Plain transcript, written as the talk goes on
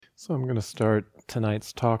So I'm going to start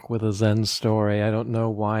tonight's talk with a Zen story. I don't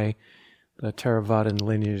know why the Theravadan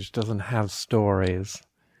lineage doesn't have stories,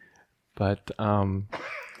 but it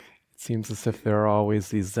seems as if there are always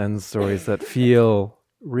these Zen stories that feel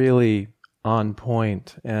really on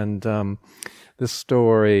point. And this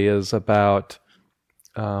story is about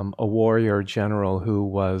a warrior general who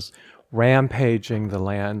was rampaging the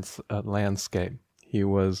landscape. He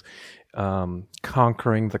was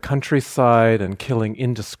conquering the countryside and killing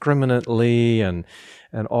indiscriminately, and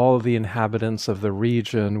all of the inhabitants of the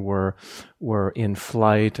region were in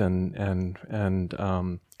flight and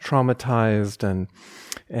traumatized,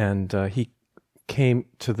 and he came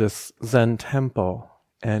to this Zen temple,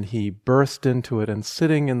 and he burst into it, and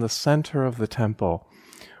sitting in the center of the temple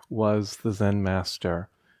was the Zen master,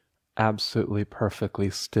 absolutely perfectly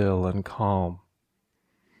still and calm,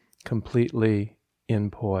 completely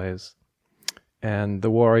in poise. And the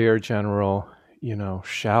warrior general,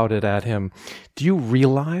 shouted at him, "Do you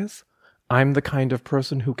realize I'm the kind of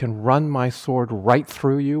person who can run my sword right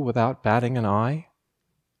through you without batting an eye?"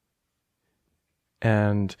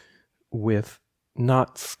 And with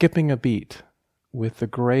not skipping a beat, with the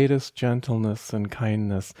greatest gentleness and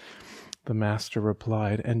kindness, the master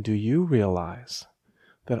replied, "And do you realize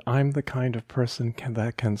that I'm the kind of person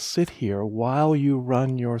that can sit here while you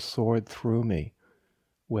run your sword through me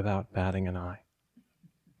without batting an eye?"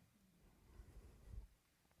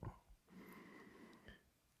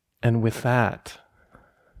 And with that,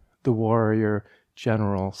 the warrior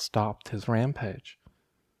general stopped his rampage,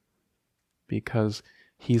 because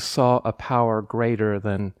he saw a power greater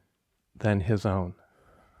than his own.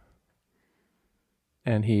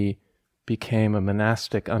 And he became a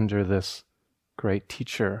monastic under this great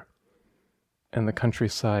teacher, and the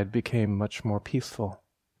countryside became much more peaceful.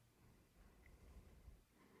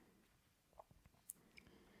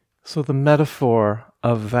 So the metaphor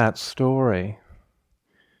of that story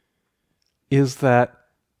is that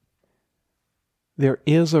there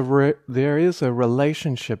is a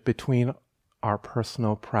relationship between our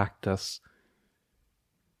personal practice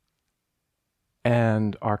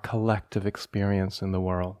and our collective experience in the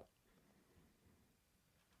world.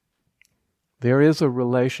 There is a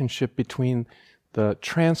relationship between the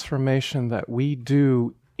transformation that we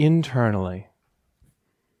do internally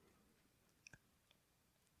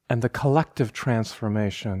and the collective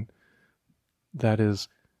transformation that is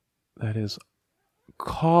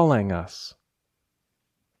calling us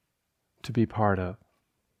to be part of.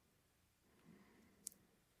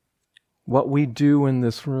 What we do in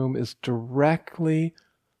this room is directly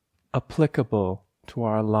applicable to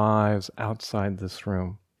our lives outside this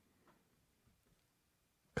room.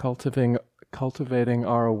 Cultivating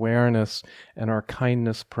our awareness and our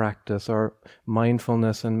kindness practice, our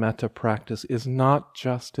mindfulness and metta practice is not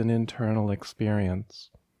just an internal experience.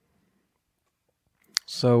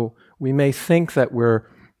 So we may think that we're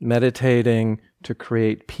meditating to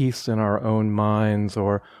create peace in our own minds,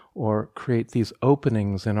 or create these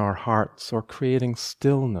openings in our hearts, or creating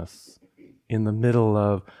stillness in the middle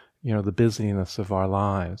of, the busyness of our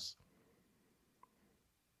lives.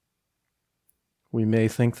 We may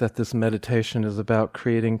think that this meditation is about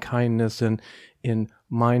creating kindness and in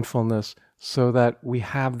mindfulness so that we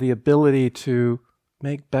have the ability to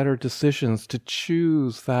make better decisions, to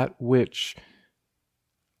choose that which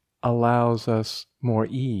allows us more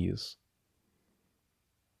ease,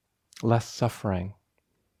 less suffering.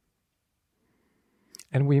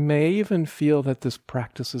 And we may even feel that this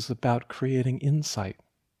practice is about creating insight.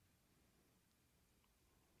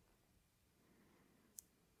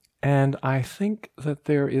 And I think that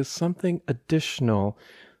there is something additional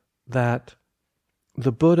that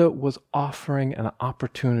the Buddha was offering an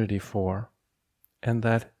opportunity for, and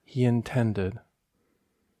that he intended.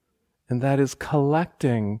 And that is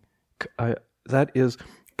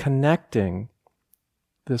connecting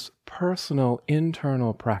this personal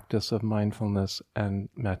internal practice of mindfulness and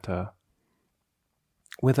metta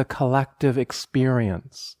with a collective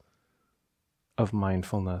experience of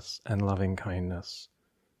mindfulness and loving kindness,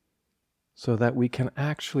 so that we can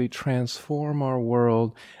actually transform our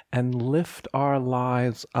world and lift our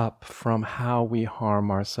lives up from how we harm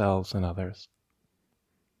ourselves and others.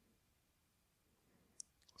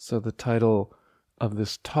 So the title of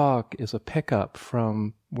this talk is a pickup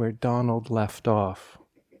from where Donald left off.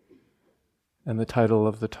 And the title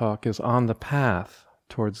of the talk is On the Path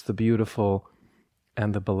Towards the Beautiful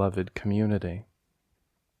and the Beloved Community.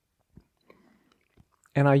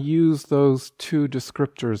 And I use those two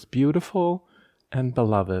descriptors, beautiful and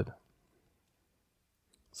beloved.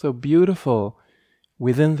 So beautiful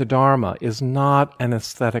within the Dharma is not an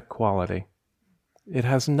aesthetic quality. It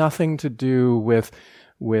has nothing to do with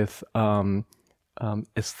with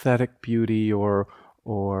aesthetic beauty or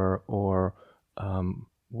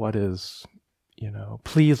what is,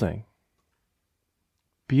 pleasing.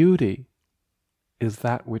 Beauty is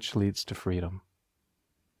that which leads to freedom,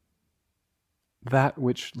 that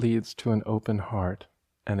which leads to an open heart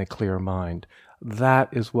and a clear mind. That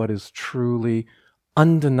is what is truly,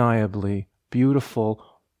 undeniably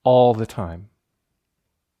beautiful all the time.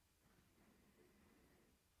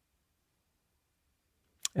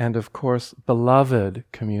 And of course, beloved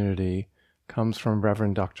community comes from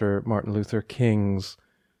Reverend Dr. Martin Luther King's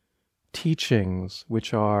teachings,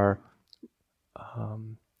 which are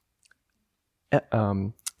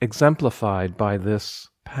exemplified by this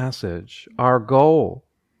passage. Our goal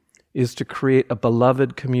is to create a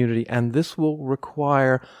beloved community, and this will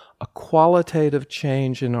require a qualitative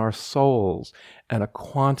change in our souls and a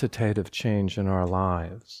quantitative change in our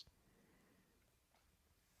lives.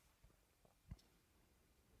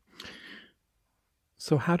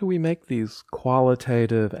 So how do we make these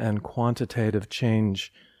qualitative and quantitative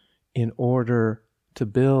change in order to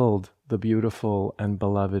build the beautiful and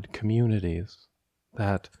beloved communities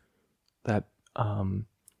that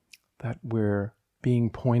we're being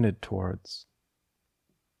pointed towards?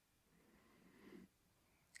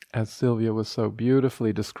 As Sylvia was so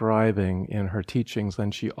beautifully describing in her teachings,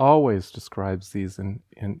 and she always describes these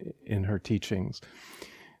in her teachings,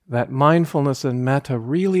 that mindfulness and metta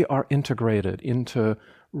really are integrated into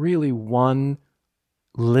really one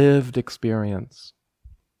lived experience.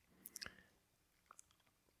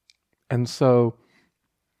 And so,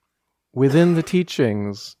 within the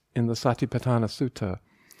teachings in the Satipatthana Sutta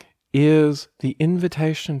is the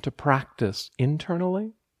invitation to practice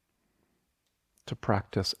internally, to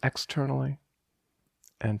practice externally,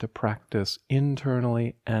 and to practice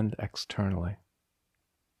internally and externally.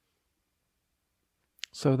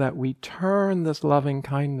 So that we turn this loving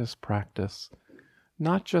kindness practice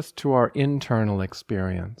not just to our internal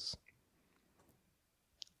experience,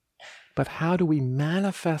 but how do we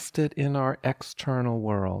manifest it in our external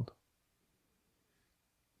world?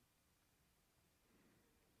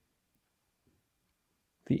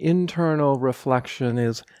 The internal reflection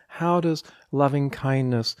is, how does loving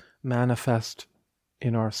kindness manifest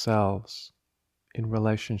in ourselves, in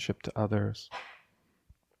relationship to others?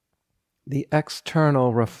 The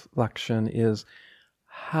external reflection is,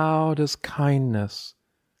 how is kindness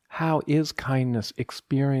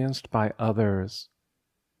experienced by others,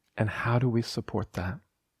 and how do we support that?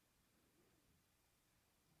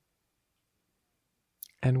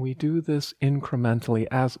 And we do this incrementally,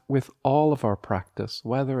 as with all of our practice,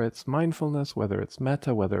 whether it's mindfulness, whether it's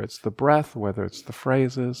metta, whether it's the breath, whether it's the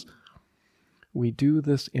phrases. We do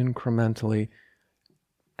this incrementally,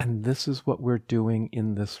 and this is what we're doing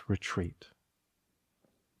in this retreat.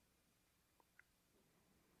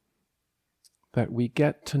 That we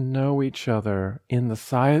get to know each other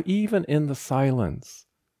even in the silence,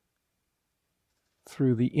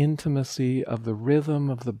 through the intimacy of the rhythm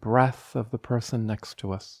of the breath of the person next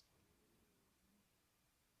to us.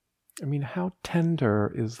 I mean, how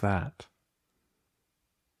tender is that?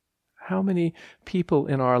 How many people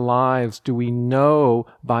in our lives do we know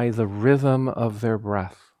by the rhythm of their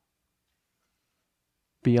breath,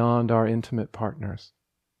 beyond our intimate partners?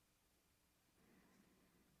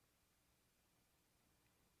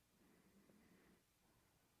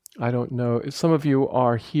 I don't know, some of you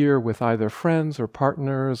are here with either friends or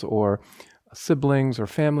partners or siblings or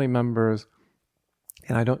family members,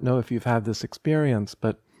 and I don't know if you've had this experience,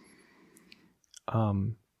 but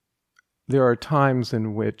there are times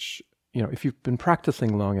in which, if you've been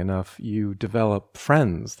practicing long enough, you develop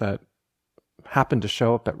friends that happen to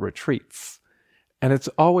show up at retreats. And it's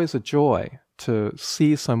always a joy to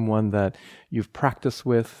see someone that you've practiced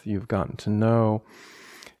with, you've gotten to know.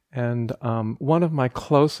 And one of my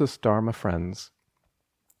closest Dharma friends,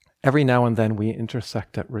 every now and then we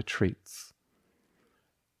intersect at retreats.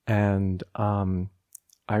 And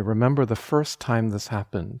I remember the first time this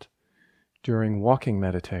happened during walking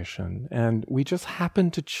meditation, and we just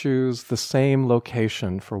happened to choose the same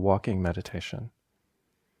location for walking meditation.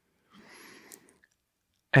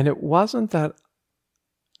 And it wasn't that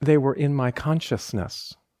they were in my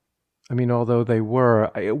consciousness. I mean, although they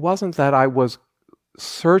were, it wasn't that I was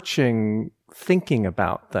searching, thinking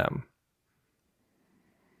about them.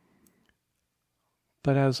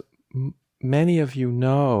 But as many of you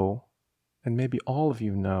know, and maybe all of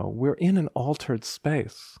you know, we're in an altered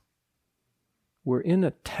space. We're in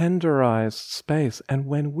a tenderized space. And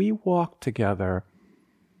when we walk together,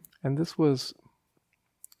 and this was,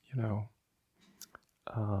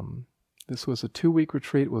 this was a 2-week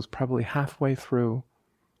retreat, it was probably halfway through.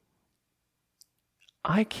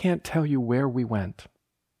 I can't tell you where we went,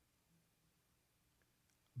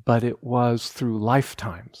 but it was through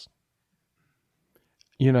lifetimes.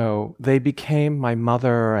 You know, they became my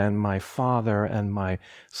mother and my father and my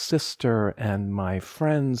sister and my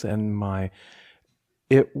friends and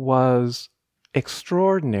it was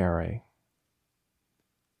extraordinary.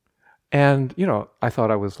 And, you know, I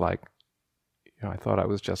thought I was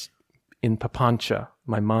just in Papancha.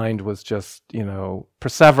 My mind was just, you know,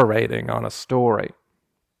 perseverating on a story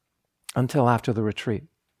until after the retreat.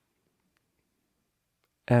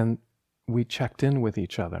 And we checked in with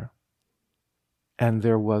each other. And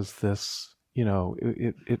there was this, you know,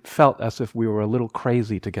 it felt as if we were a little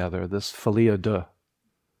crazy together, this folie à deux.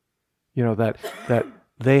 You know, that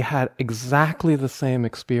they had exactly the same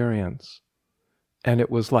experience. And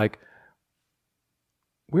it was like,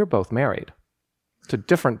 we're both married to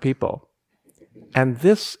different people. And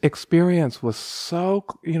this experience was so,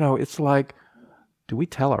 you know, it's like, do we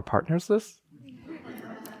tell our partners this?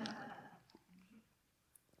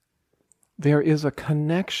 There is a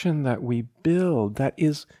connection that we build that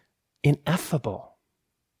is ineffable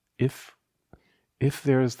if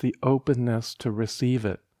there's the openness to receive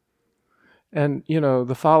it. And, you know,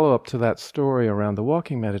 the follow-up to that story around the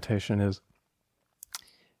walking meditation is,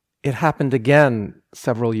 it happened again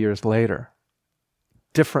several years later.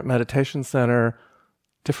 Different meditation center,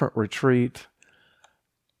 different retreat.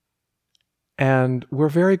 And we're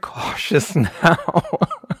very cautious now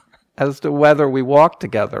as to whether we walk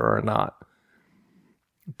together or not.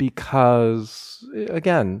 Because,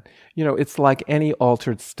 again, you know, it's like any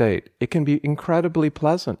altered state. It can be incredibly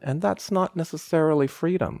pleasant, and that's not necessarily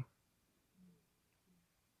freedom.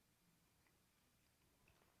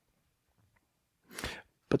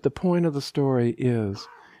 But the point of the story is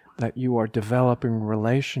that you are developing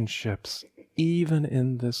relationships even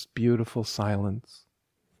in this beautiful silence.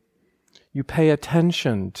 You pay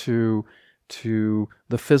attention to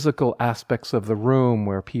the physical aspects of the room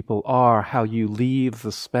where people are, how you leave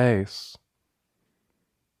the space.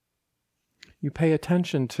 You pay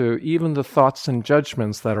attention to even the thoughts and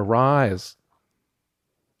judgments that arise,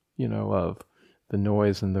 you know, of the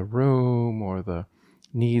noise in the room or the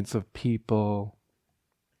needs of people.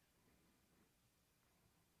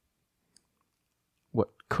 What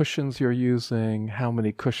cushions you're using, how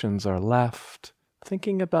many cushions are left.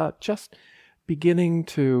 Thinking about, just beginning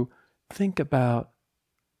to think about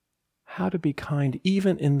how to be kind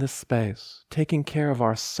even in this space, taking care of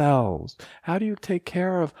ourselves. How do you take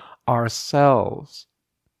care of ourselves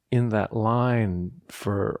in that line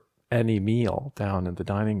for any meal down in the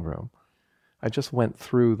dining room? I just went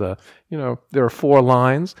through you know, there are 4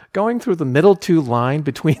 lines. Going through the middle 2 line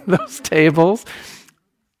between those tables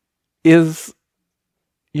is,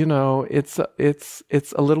 you know, it's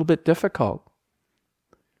a little bit difficult.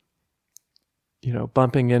 You know,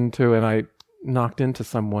 bumping into, and I knocked into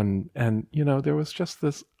someone, and, you know, there was just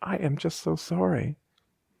this, I am just so sorry.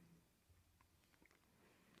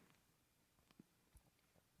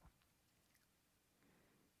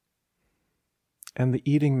 And the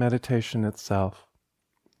eating meditation itself,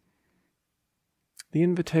 the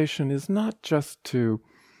invitation is not just to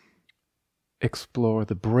explore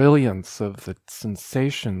the brilliance of the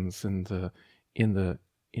sensations in the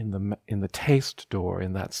taste door,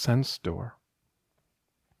 in that sense door.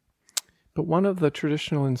 But one of the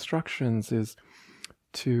traditional instructions is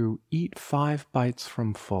to eat 5 bites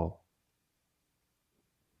from full.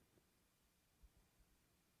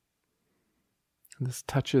 This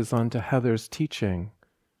touches onto Heather's teaching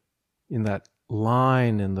in that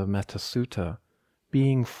line in the Metta Sutta,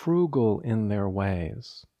 being frugal in their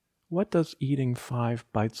ways. What does eating 5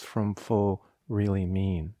 bites from full really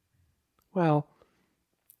mean? Well,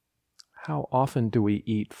 how often do we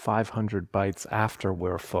eat 500 bites after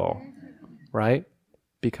we're full? Right?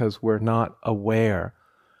 Because we're not aware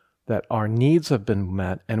that our needs have been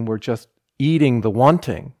met and we're just eating the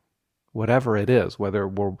wanting, whatever it is, whether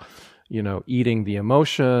we're, you know, eating the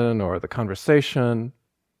emotion or the conversation.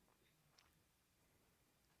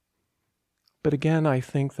 But again, I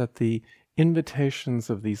think that the invitations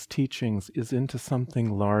of these teachings is into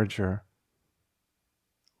something larger.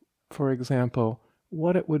 For example,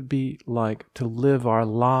 what it would be like to live our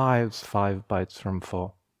lives 5 bites from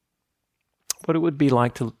full. What it would be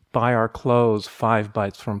like to buy our clothes 5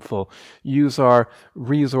 bites from full, use our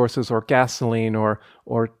resources or gasoline or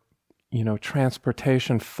you know,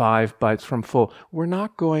 transportation 5 bites from full. We're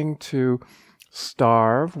not going to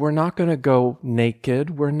starve. We're not going to go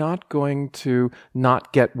naked. We're not going to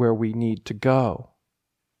not get where we need to go.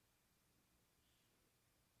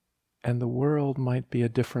 And the world might be a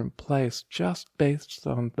different place just based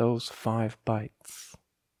on those 5 bites.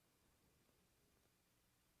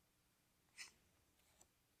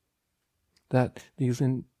 that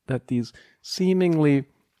these seemingly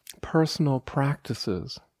personal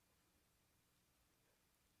practices,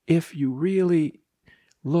 if you really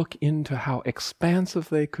look into how expansive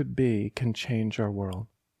they could be, can change our world.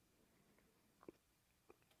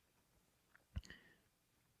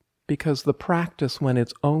 Because the practice, when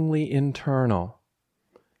it's only internal,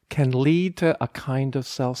 can lead to a kind of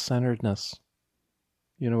self-centeredness,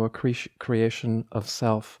 a creation of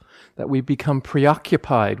self, that we become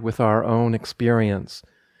preoccupied with our own experience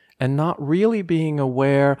and not really being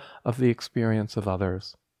aware of the experience of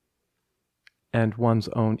others and one's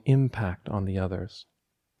own impact on the others.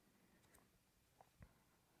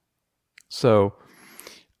 So,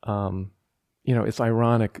 it's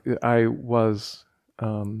ironic. I was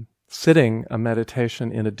sitting a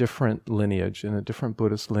meditation in a different lineage, in a different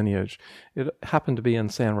Buddhist lineage. It happened to be in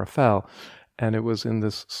San Rafael, and it was in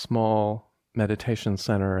this small meditation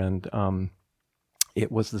center, and it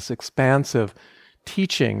was this expansive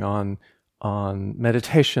teaching on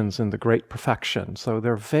meditations in the Great Perfection. So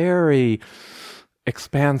they're very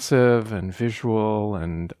expansive and visual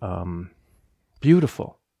and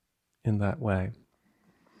beautiful in that way.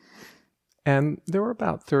 And there were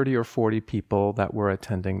about 30 or 40 people that were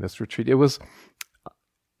attending this retreat. It was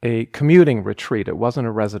a commuting retreat. It wasn't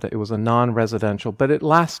a resident. It was a non-residential, but it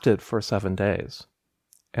lasted for 7 days.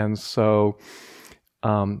 And so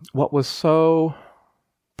what was so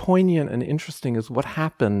poignant and interesting is what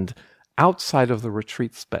happened outside of the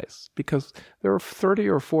retreat space, because there were 30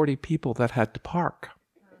 or 40 people that had to park.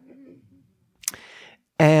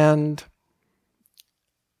 And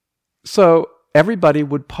so everybody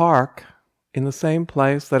would park in the same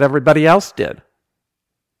place that everybody else did,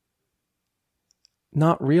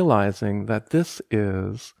 not realizing that this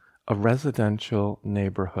is a residential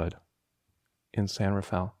neighborhood in San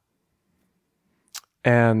Rafael.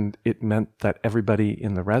 And it meant that everybody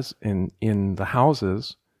in the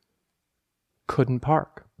houses couldn't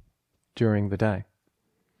park during the day.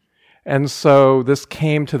 And so this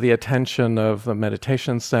came to the attention of the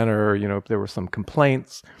meditation center. There were some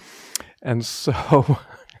complaints. And so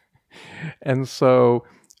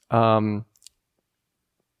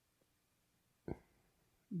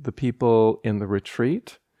the people in the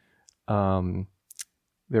retreat, there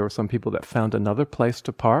were some people that found another place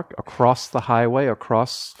to park across the highway,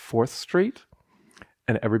 across 4th Street,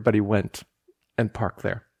 and everybody went and parked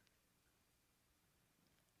there.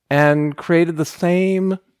 And created the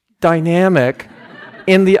same dynamic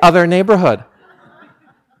in the other neighborhood.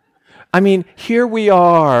 I mean, here we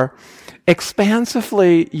are,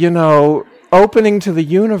 expansively, opening to the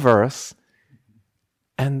universe,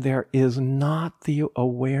 and there is not the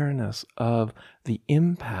awareness of the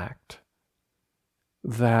impact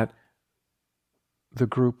that the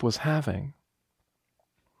group was having.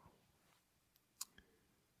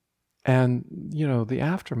 And, the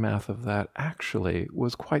aftermath of that actually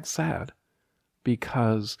was quite sad,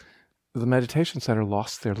 because the meditation center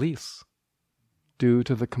lost their lease due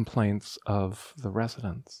to the complaints of the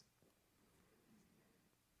residents.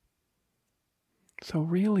 So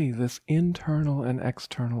really, this internal and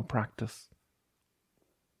external practice.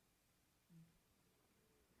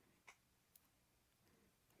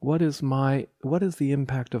 What is the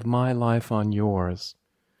impact of my life on yours?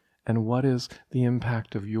 And what is the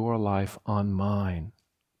impact of your life on mine?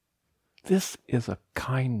 This is a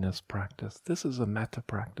kindness practice. This is a metta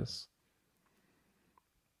practice.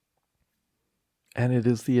 And it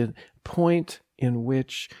is the point in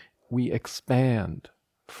which we expand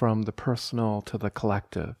from the personal to the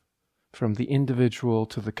collective, from the individual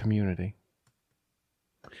to the community.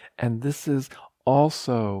 And this is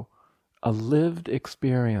also a lived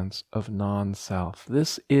experience of non-self.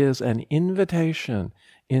 This is an invitation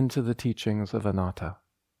into the teachings of anatta.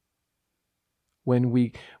 When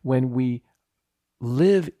we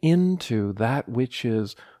live into that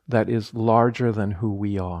is larger than who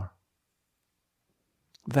we are.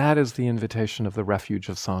 That is the invitation of the refuge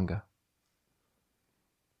of Sangha.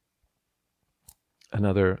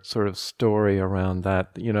 Another sort of story around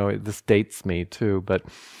that, this dates me too, but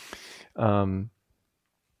I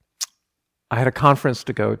had a conference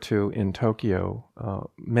to go to in Tokyo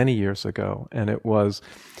many years ago, and it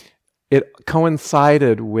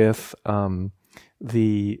coincided with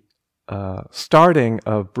the starting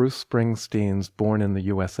of Bruce Springsteen's Born in the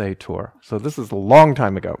USA tour. So this is a long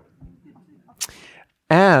time ago.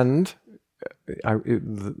 And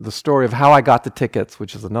the story of how I got the tickets,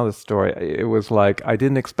 which is another story, it was like I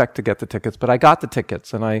didn't expect to get the tickets, but I got the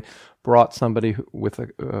tickets, and I brought somebody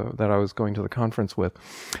that I was going to the conference with.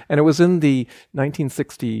 And it was in the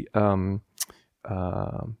 1960, one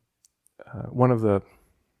of the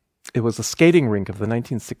it was a skating rink of the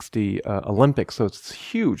 1960 Olympics, so it's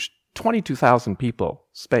huge, 22,000 people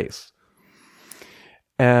space.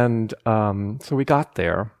 And so we got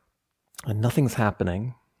there, and nothing's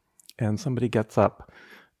happening. And somebody gets up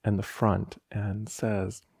in the front and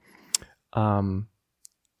says,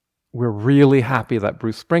 we're really happy that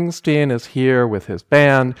Bruce Springsteen is here with his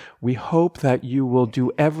band. We hope that you will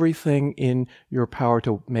do everything in your power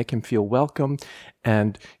to make him feel welcome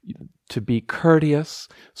and to be courteous.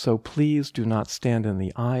 So please do not stand in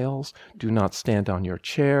the aisles. Do not stand on your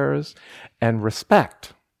chairs, and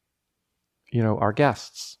respect, our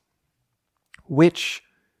guests, which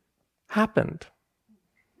happened.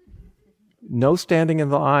 No standing in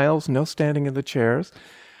the aisles, no standing in the chairs.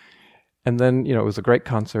 And then, it was a great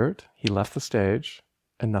concert. He left the stage,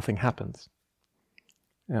 and nothing happens.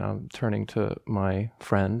 And I'm turning to my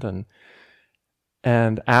friend,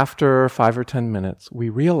 and after 5 or 10 minutes, we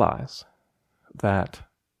realize that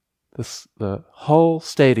the whole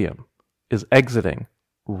stadium is exiting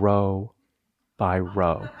row by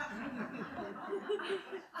row.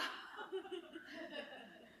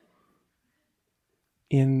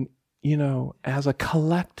 As a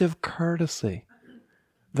collective courtesy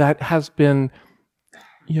that has been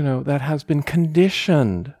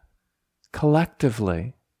conditioned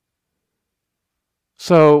collectively.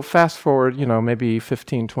 So fast forward, maybe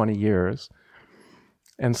 15, 20 years,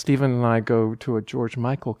 and Stephen and I go to a George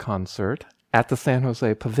Michael concert at the San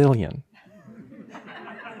Jose Pavilion.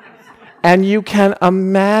 And you can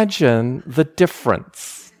imagine the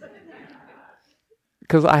difference.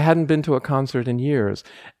 Because I hadn't been to a concert in years.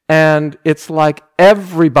 And it's like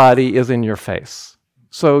everybody is in your face.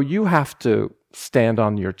 So you have to stand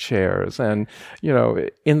on your chairs. And,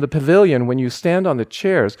 in the pavilion, when you stand on the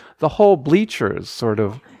chairs, the whole bleachers sort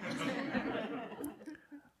of...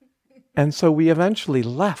 And so we eventually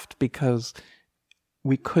left because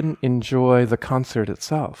we couldn't enjoy the concert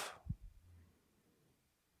itself.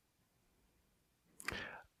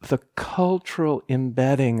 The cultural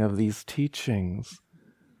embedding of these teachings,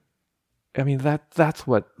 that's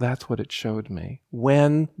what it showed me.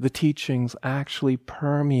 When the teachings actually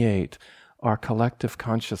permeate our collective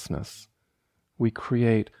consciousness, we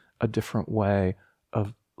create a different way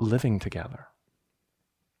of living together.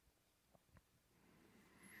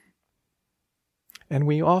 And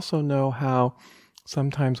we also know how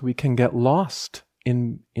sometimes we can get lost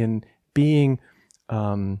in being,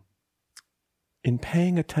 in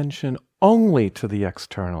paying attention only to the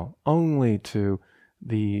external, only to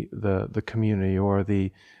the community or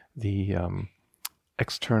the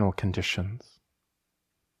external conditions.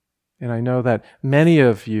 And I know that many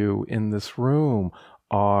of you in this room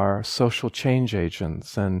are social change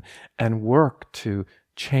agents and work to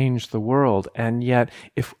change the world. And yet,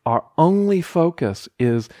 if our only focus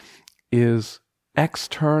is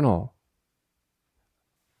external,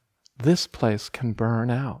 this place can burn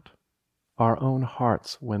out our own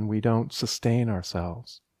hearts when we don't sustain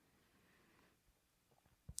ourselves.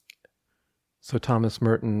 So Thomas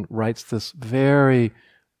Merton writes this very,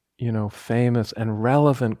 famous and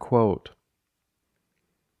relevant quote.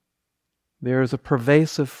 There is a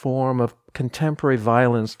pervasive form of contemporary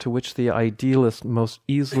violence to which the idealist most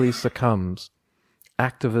easily succumbs: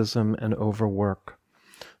 activism and overwork.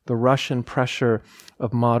 The rush and pressure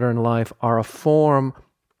of modern life are a form,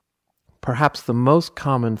 perhaps the most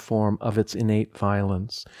common form, of its innate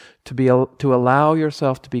violence. To allow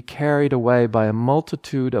yourself to be carried away by a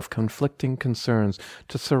multitude of conflicting concerns,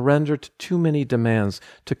 to surrender to too many demands,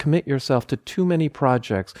 to commit yourself to too many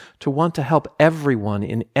projects, to want to help everyone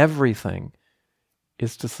in everything,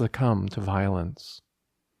 is to succumb to violence.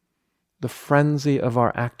 The frenzy of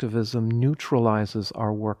our activism neutralizes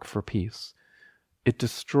our work for peace. It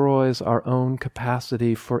destroys our own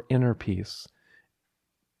capacity for inner peace.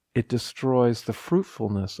 It destroys the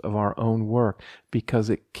fruitfulness of our own work because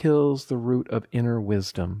it kills the root of inner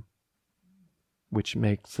wisdom, which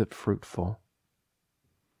makes it fruitful.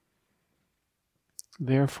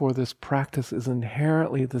 Therefore, this practice is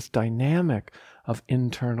inherently this dynamic of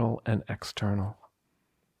internal and external.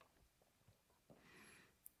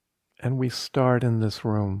 And we start in this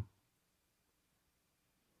room.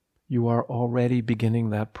 You are already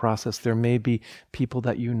beginning that process. There may be people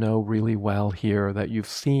that you know really well here, that you've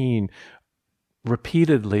seen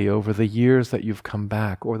repeatedly over the years that you've come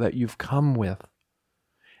back or that you've come with.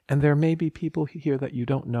 And there may be people here that you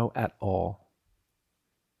don't know at all.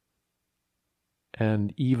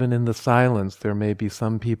 And even in the silence, there may be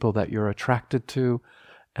some people that you're attracted to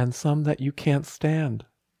and some that you can't stand.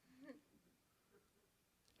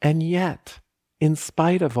 And yet, in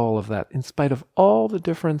spite of all of that, in spite of all the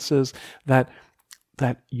differences that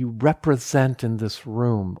that you represent in this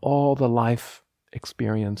room, all the life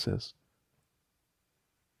experiences.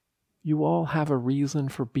 You all have a reason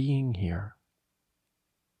for being here.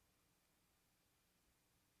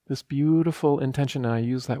 This beautiful intention, and I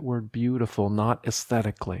use that word beautiful, not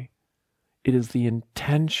aesthetically. It is the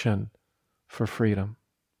intention for freedom.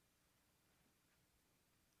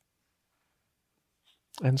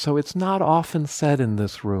 And so it's not often said in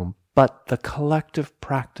this room, but the collective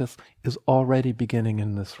practice is already beginning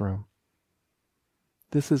in this room.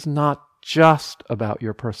 This is not just about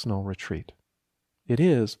your personal retreat. It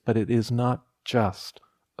is, but it is not just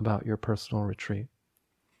about your personal retreat.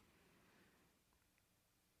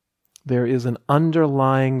 There is an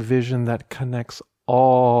underlying vision that connects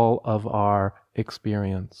all of our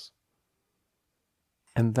experience.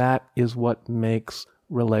 And that is what makes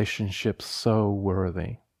relationships so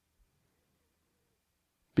worthy.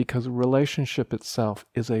 Because relationship itself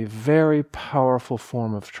is a very powerful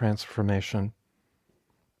form of transformation.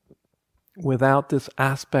 Without this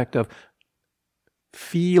aspect of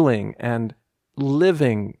feeling and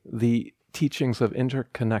living the teachings of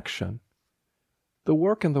interconnection, the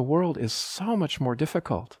work in the world is so much more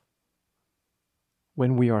difficult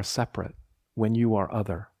when we are separate, when you are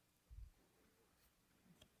other.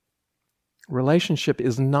 Relationship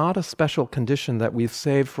is not a special condition that we've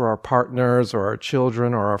saved for our partners or our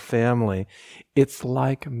children or our family. It's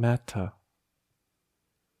like metta.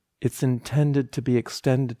 It's intended to be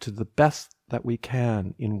extended to the best that we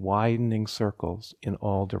can in widening circles in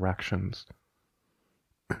all directions.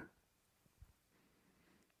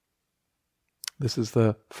 This is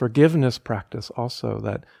the forgiveness practice also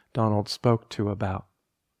that Donald spoke to about.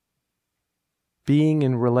 Being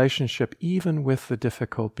in relationship even with the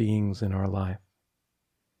difficult beings in our life.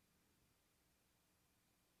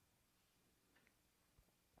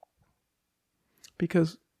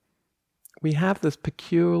 Because we have this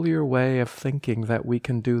peculiar way of thinking that we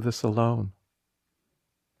can do this alone.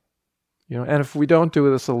 And if we don't do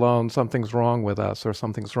this alone, something's wrong with us, or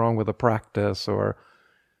something's wrong with the practice,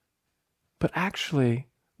 but actually,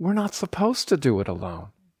 we're not supposed to do it alone.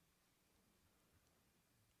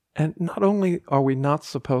 And not only are we not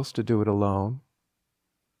supposed to do it alone,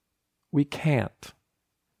 we can't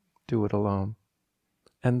do it alone.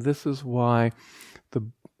 And this is why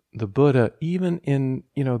the Buddha, even in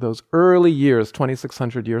those early years,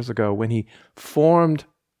 2,600 years ago, when he formed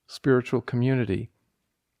spiritual community,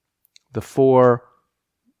 the 4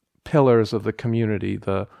 pillars of the community,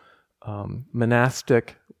 the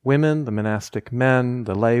monastic women, the monastic men,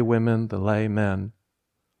 the lay women, the lay men,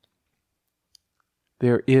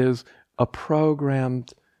 there is a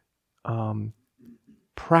programmed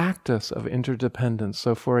practice of interdependence.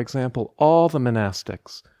 So, for example, all the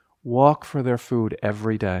monastics walk for their food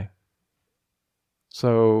every day.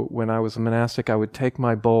 So when I was a monastic, I would take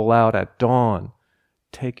my bowl out at dawn,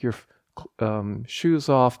 take your shoes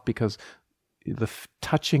off, because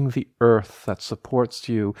touching the earth that supports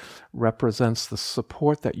you represents the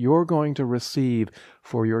support that you're going to receive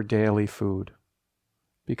for your daily food.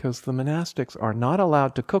 Because the monastics are not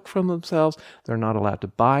allowed to cook for themselves, they're not allowed to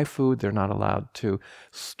buy food, they're not allowed to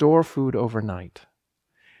store food overnight.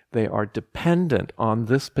 They are dependent on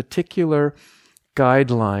this particular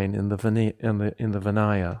guideline in the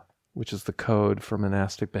Vinaya, which is the code for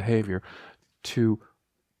monastic behavior, to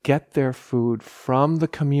get their food from the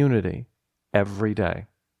community every day.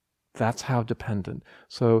 That's how dependent.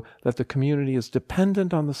 So that the community is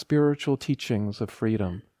dependent on the spiritual teachings of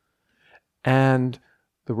freedom. And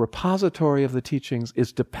the repository of the teachings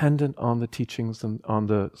is dependent on the teachings on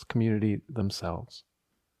the community themselves.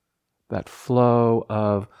 That flow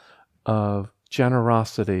of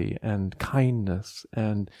generosity and kindness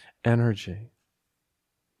and energy.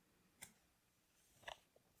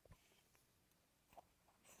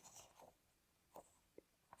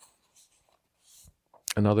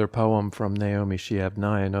 Another poem from Naomi Shihab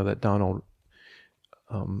Nye. I know that Donald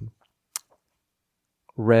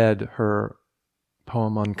read her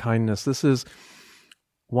poem on kindness. This is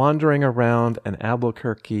wandering around an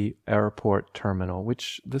Albuquerque airport terminal,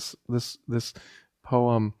 which this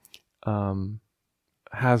poem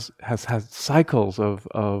has had cycles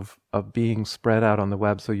of being spread out on the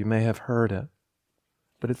web, so you may have heard it.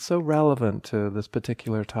 But it's so relevant to this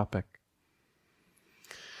particular topic.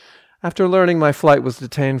 After learning my flight was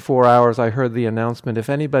detained 4 hours, I heard the announcement, if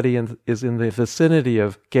anybody is in the vicinity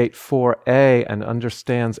of gate 4A and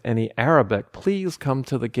understands any Arabic, please come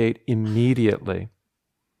to the gate immediately.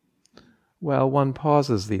 Well, one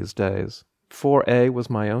pauses these days. 4A was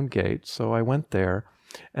my own gate, so I went there.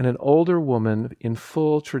 and an older woman in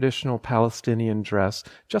full traditional Palestinian dress,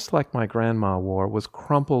 just like my grandma wore, was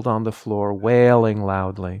crumpled on the floor, wailing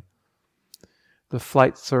loudly. The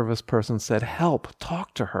flight service person said, "Help,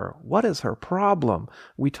 talk to her. What is her problem?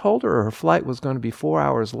 We told her flight was going to be 4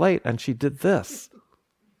 hours late, and she did this."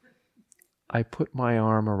 I put my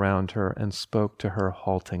arm around her and spoke to her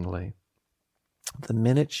haltingly. The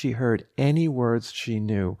minute she heard any words she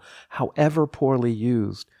knew, however poorly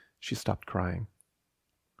used, she stopped crying.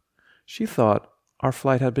 She thought our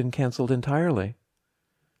flight had been canceled entirely.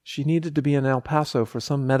 She needed to be in El Paso for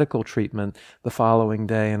some medical treatment the following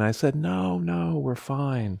day, and I said, No, we're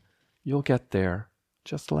fine. You'll get there.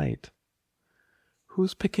 Just late."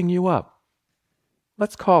 "Who's picking you up?"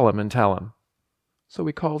 "Let's call him and tell him." So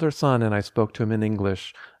we called her son, and I spoke to him in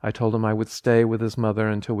English. I told him I would stay with his mother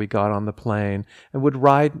until we got on the plane and would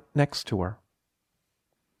ride next to her.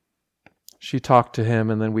 She talked to him,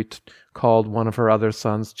 and then we called one of her other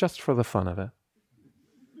sons just for the fun of it.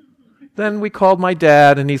 Then we called my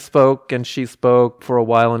dad, and he spoke, and she spoke for a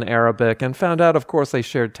while in Arabic, and found out, of course, they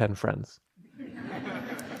shared 10 friends.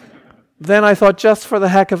 Then I thought, just for the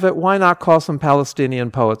heck of it, why not call some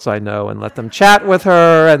Palestinian poets I know and let them chat with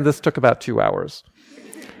her, and this took about 2 hours.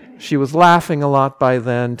 She was laughing a lot by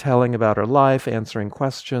then, telling about her life, answering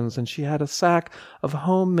questions, and she had a sack of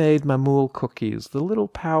homemade mamoul cookies, the little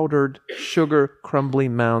powdered sugar crumbly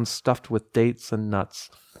mounds stuffed with dates and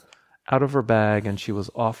nuts, out of her bag, and she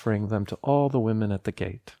was offering them to all the women at the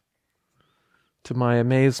gate. To my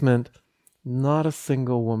amazement, not a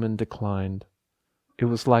single woman declined. It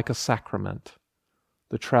was like a sacrament.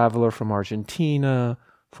 The traveler from Argentina,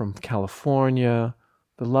 from California,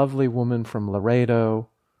 the lovely woman from Laredo,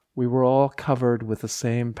 we were all covered with the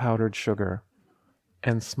same powdered sugar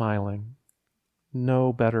and smiling.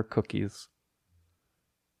 No better cookies.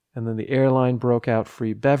 And then the airline broke out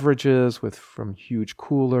free beverages from huge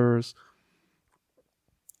coolers.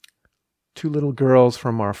 2 little girls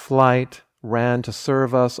from our flight ran to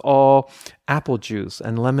serve us all apple juice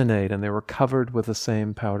and lemonade, and they were covered with the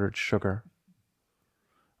same powdered sugar.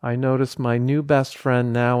 I noticed my new best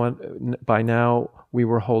friend by now we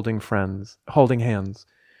were holding hands,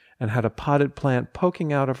 and had a potted plant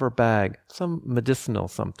poking out of her bag, some medicinal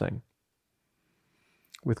something,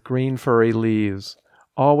 with green furry leaves.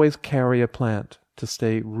 Always carry a plant to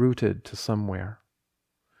stay rooted to somewhere.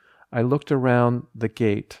 I looked around the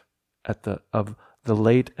gate of the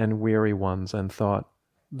late and weary ones and thought,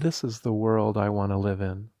 this is the world I want to live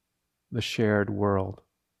in, the shared world.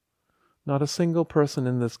 Not a single person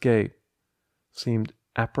in this gate seemed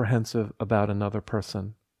apprehensive about another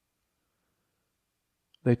person.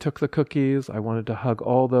 They took the cookies. I wanted to hug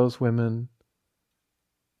all those women.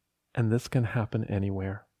 And this can happen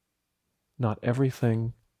anywhere. Not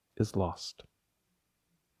everything is lost.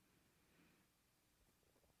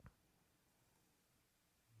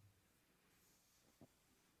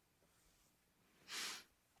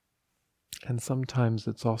 And sometimes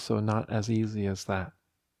it's also not as easy as that.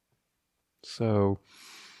 So,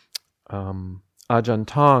 Ajahn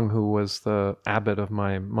Tong, who was the abbot of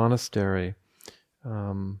my monastery,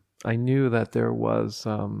 I knew that there was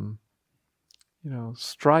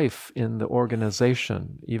strife in the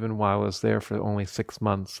organization, even while I was there for only 6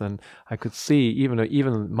 months. And I could see, even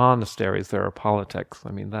in monasteries, there are politics.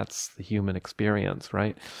 I mean, that's the human experience,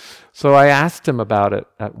 right? So I asked him about it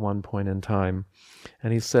at one point in time.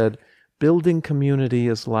 And he said, building community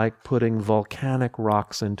is like putting volcanic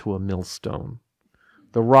rocks into a millstone.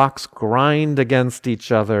 The rocks grind against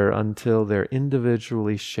each other until they're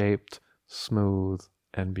individually shaped, smooth,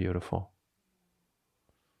 and beautiful.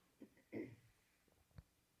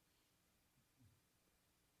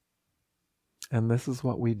 And this is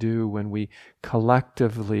what we do when we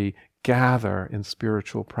collectively gather in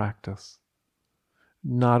spiritual practice.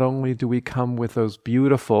 Not only do we come with those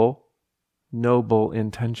beautiful, noble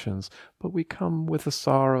intentions, but we come with the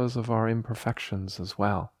sorrows of our imperfections as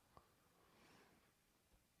well.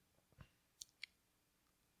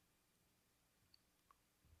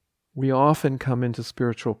 We often come into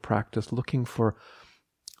spiritual practice looking for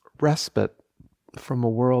respite from a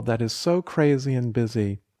world that is so crazy and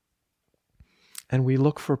busy. And we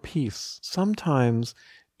look for peace, sometimes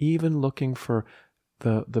even looking for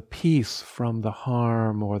the peace from the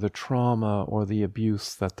harm or the trauma or the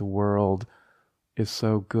abuse that the world is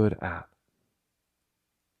so good at.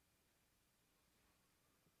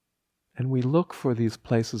 And we look for these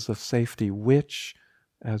places of safety, which,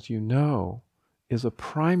 as you know, is a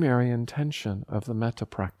primary intention of the metta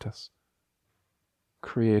practice,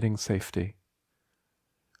 creating safety.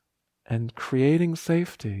 And creating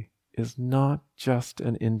safety is not just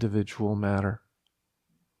an individual matter.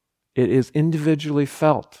 It is individually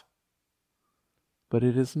felt, but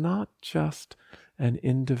it is not just an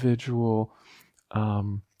individual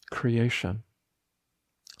creation.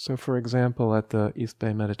 So, for example, at the East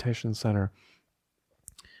Bay Meditation Center,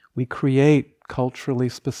 we create culturally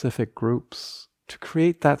specific groups to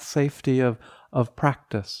create that safety of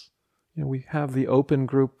practice. You know, we have the open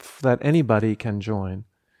group that anybody can join,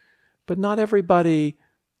 but not everybody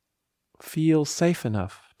feels safe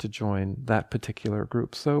enough to join that particular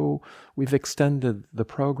group. So we've extended the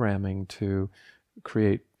programming to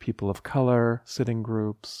create people of color sitting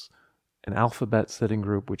groups, an alphabet sitting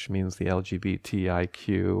group, which means the LGBTIQ,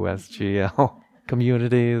 SGL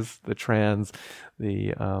communities, the trans,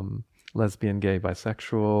 the lesbian, gay,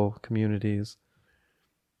 bisexual communities.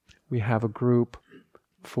 We have a group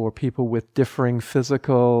for people with differing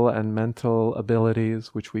physical and mental abilities,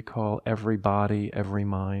 which we call Every Body, Every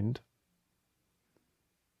Mind.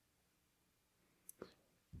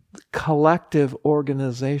 Collective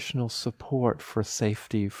organizational support for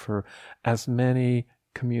safety for as many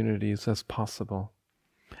communities as possible.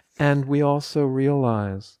 And we also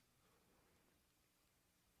realize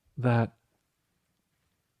that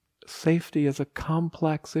safety is a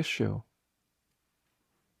complex issue.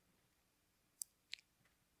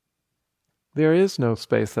 There is no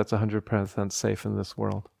space that's 100% safe in this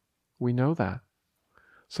world. We know that.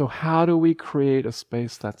 So how do we create a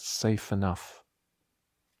space that's safe enough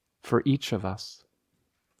for each of us?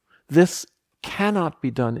 This cannot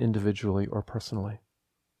be done individually or personally.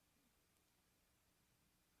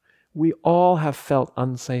 We all have felt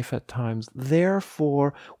unsafe at times.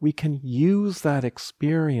 Therefore, we can use that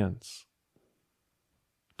experience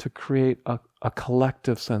to create a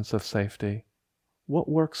collective sense of safety. What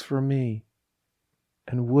works for me?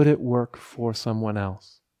 And would it work for someone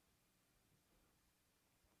else?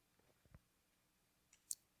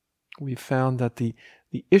 We found that the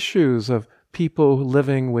issues of people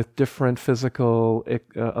living with different physical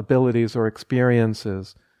abilities or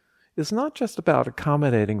experiences is not just about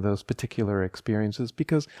accommodating those particular experiences,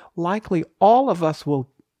 because likely all of us will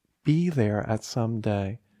be there at some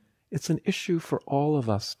day. It's an issue for all of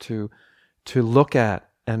us to look at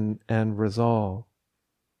and resolve.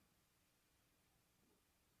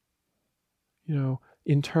 You know,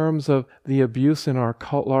 in terms of the abuse in our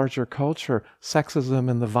larger culture, sexism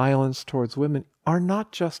and the violence towards women are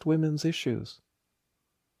not just women's issues.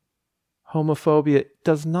 Homophobia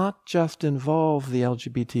does not just involve the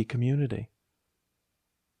LGBT community.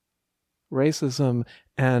 Racism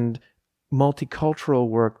and multicultural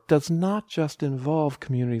work does not just involve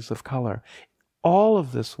communities of color. All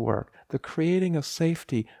of this work, the creating of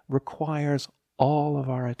safety, requires all of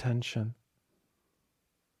our attention.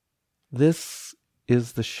 This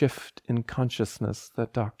is the shift in consciousness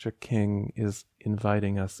that Dr. King is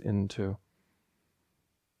inviting us into.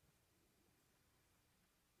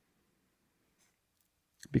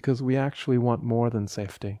 Because we actually want more than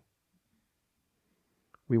safety.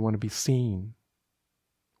 We want to be seen.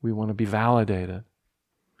 We want to be validated.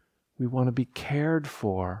 We want to be cared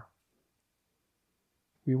for.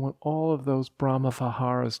 We want all of those Brahma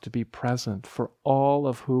Viharas to be present for all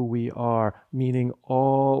of who we are, meaning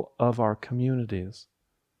all of our communities,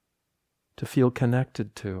 to feel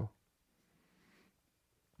connected to.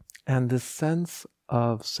 And this sense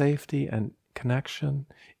of safety and connection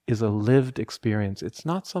is a lived experience. It's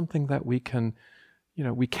not something that we can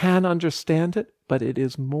understand it, but it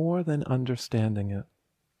is more than understanding it.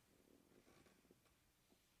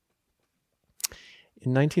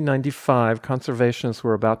 In 1995, conservationists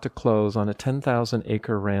were about to close on a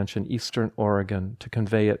 10,000-acre ranch in eastern Oregon to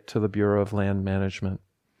convey it to the Bureau of Land Management.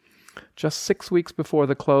 Just 6 weeks before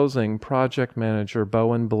the closing, project manager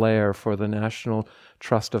Bowen Blair for the National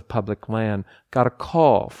Trust of Public Land got a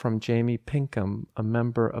call from Jamie Pinkham, a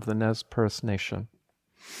member of the Nez Perce Nation.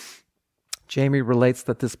 Jamie relates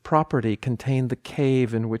that this property contained the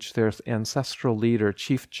cave in which their ancestral leader,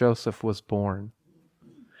 Chief Joseph, was born.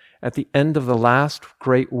 At the end of the last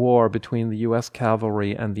great war between the U.S.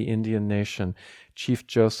 cavalry and the Indian nation, Chief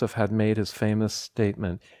Joseph had made his famous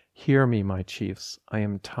statement, "Hear me, my chiefs, I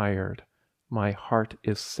am tired. My heart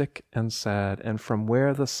is sick and sad, and from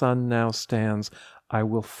where the sun now stands, I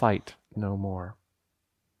will fight no more."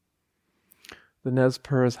 The Nez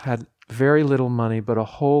Perce had very little money, but a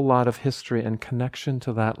whole lot of history and connection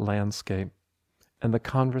to that landscape, and the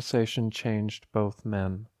conversation changed both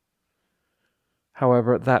men.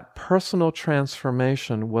 However, that personal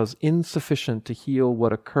transformation was insufficient to heal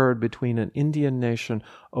what occurred between an Indian nation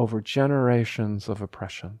over generations of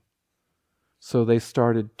oppression. So they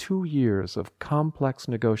started 2 years of complex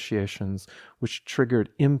negotiations which triggered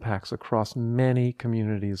impacts across many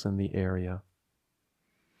communities in the area.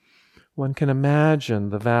 One can imagine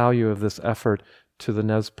the value of this effort to the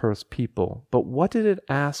Nez Perce people. But what did it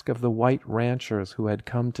ask of the white ranchers who had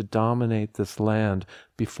come to dominate this land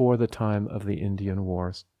before the time of the Indian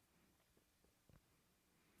Wars?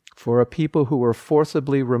 For a people who were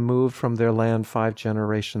forcibly removed from their land 5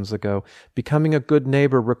 generations ago, becoming a good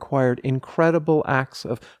neighbor required incredible acts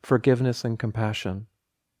of forgiveness and compassion.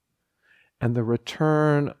 And the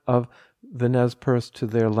return of the Nez Perce to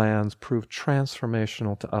their lands proved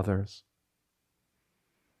transformational to others.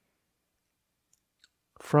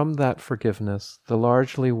 From that forgiveness, the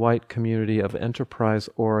largely white community of Enterprise,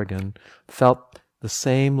 Oregon, felt the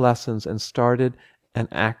same lessons and started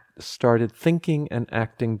thinking and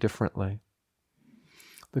acting differently.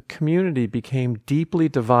 The community became deeply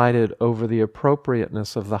divided over the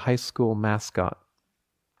appropriateness of the high school mascot,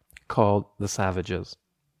 called the Savages.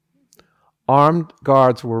 Armed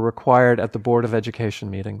guards were required at the Board of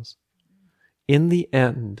Education meetings. In the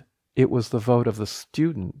end, it was the vote of the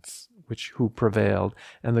students who prevailed,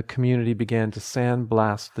 and the community began to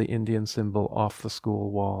sandblast the Indian symbol off the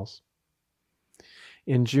school walls.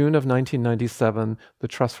 In June of 1997, the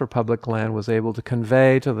Trust for Public Land was able to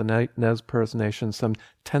convey to the Nez Perce Nation some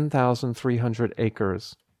 10,300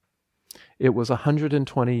 acres. It was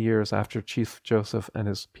 120 years after Chief Joseph and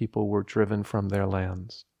his people were driven from their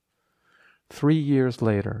lands. 3 years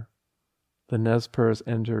later, the Nez Perce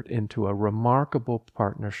entered into a remarkable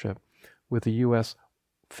partnership with the U.S.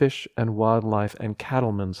 Fish and Wildlife and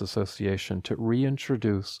Cattlemen's Association to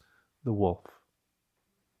reintroduce the wolf.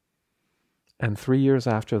 And 3 years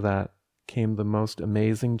after that came the most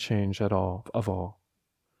amazing change of all,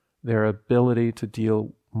 their ability to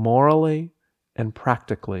deal morally and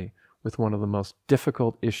practically with one of the most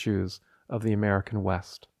difficult issues of the American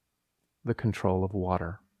West, the control of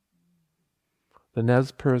water. The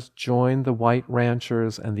Nez Perce joined the white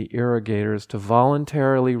ranchers and the irrigators to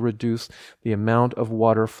voluntarily reduce the amount of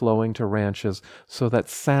water flowing to ranches so that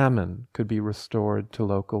salmon could be restored to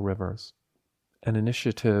local rivers, an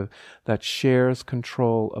initiative that shares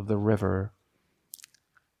control of the river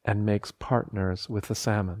and makes partners with the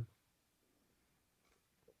salmon.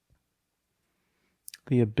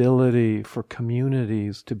 The ability for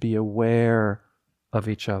communities to be aware of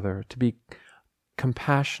each other, to be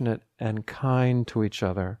compassionate and kind to each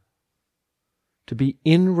other, to be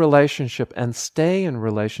in relationship and stay in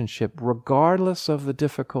relationship regardless of the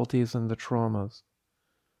difficulties and the traumas.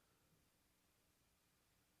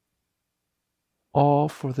 All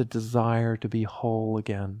for the desire to be whole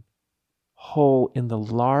again, whole in the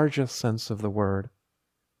largest sense of the word,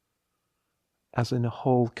 as in a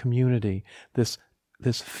whole community, this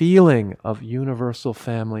feeling of universal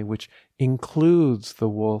family which includes the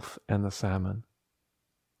wolf and the salmon.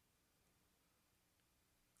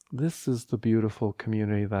 This is the beautiful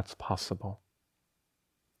community that's possible.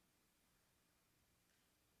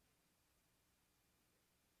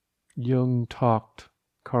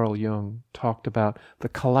 Carl Jung talked about the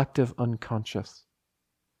collective unconscious,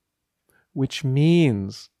 which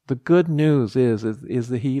means the good news is that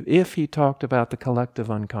if he talked about the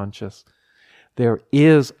collective unconscious, there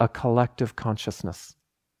is a collective consciousness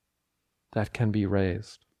that can be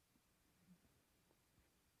raised.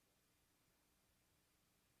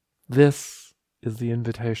 This is the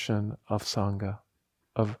invitation of Sangha,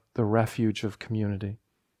 of the refuge of community.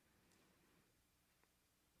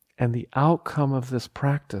 And the outcome of this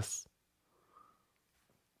practice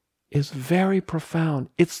is very profound.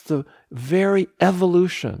 It's the very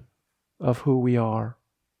evolution of who we are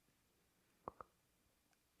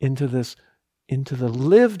into the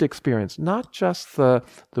lived experience, not just the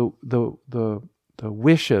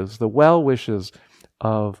wishes, the well wishes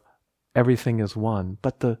of everything is one,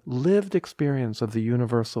 but the lived experience of the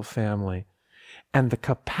universal family and the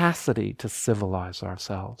capacity to civilize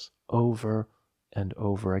ourselves over and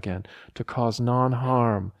over again, to cause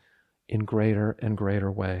non-harm in greater and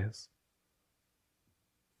greater ways.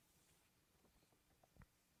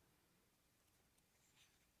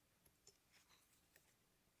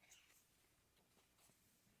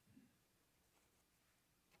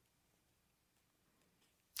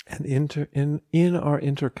 And in our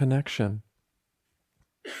interconnection,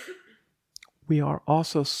 we are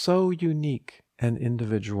also so unique and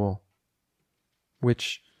individual,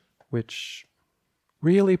 which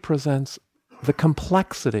really presents the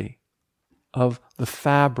complexity of the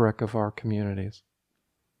fabric of our communities.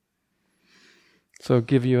 So I'll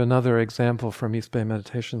give you another example from East Bay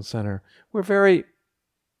Meditation Center. We're very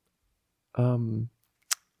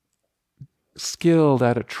skilled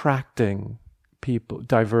at attracting people,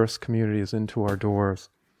 diverse communities into our doors.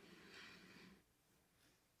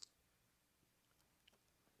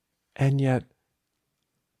 And yet,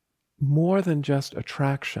 more than just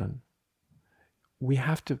attraction. We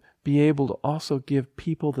have to be able to also give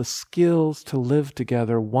people the skills to live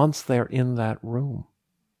together once they're in that room.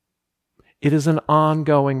 It is an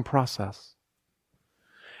ongoing process.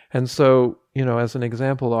 And so, as an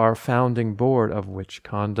example, our founding board, of which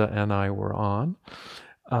Khanda and I were on,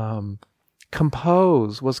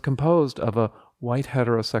 was composed of a white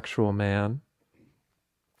heterosexual man,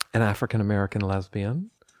 an African-American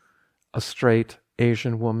lesbian, a straight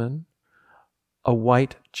Asian woman, a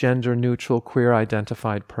white gender-neutral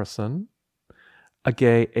queer-identified person, a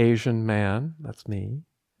gay Asian man, that's me,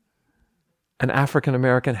 an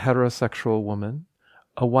African-American heterosexual woman,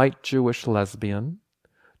 a white Jewish lesbian,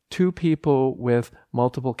 2 people with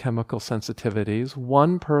multiple chemical sensitivities,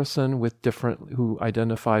 1 person who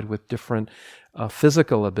identified with different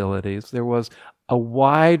physical abilities. There was a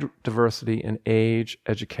wide diversity in age,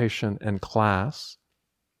 education, and class.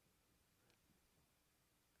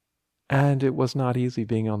 And it was not easy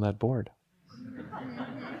being on that board.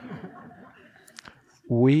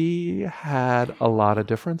 We had a lot of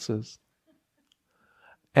differences.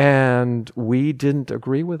 And we didn't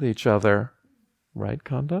agree with each other. Right,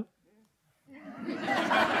 Khanda?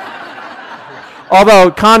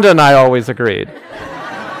 Although Khanda and I always agreed.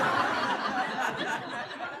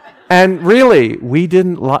 And really, we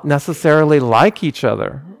didn't necessarily like each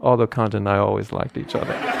other, although Khanda and I always liked each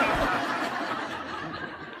other.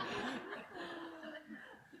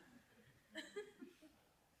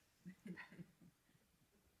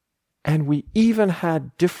 And we even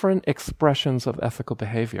had different expressions of ethical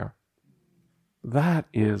behavior. That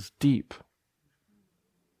is deep.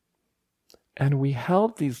 And we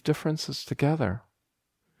held these differences together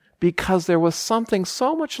because there was something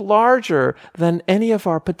so much larger than any of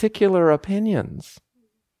our particular opinions.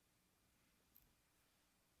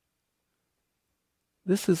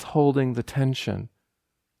 This is holding the tension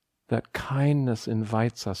that kindness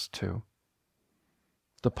invites us to.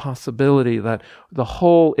 The possibility that the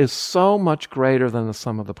whole is so much greater than the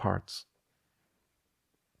sum of the parts.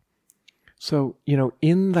 So,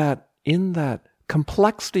 in that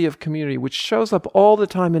complexity of community, which shows up all the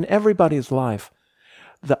time in everybody's life,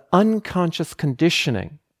 the unconscious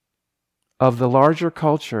conditioning of the larger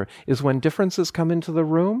culture is when differences come into the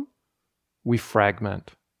room, we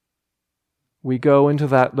fragment. We go into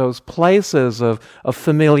those places of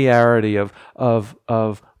familiarity,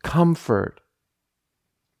 of comfort,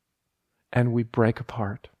 and we break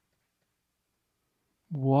apart.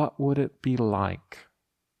 What would it be like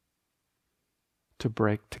to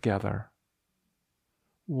break together?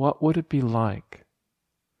 What would it be like,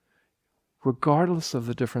 regardless of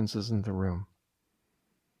the differences in the room,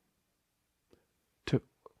 to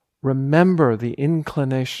remember the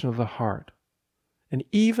inclination of the heart, and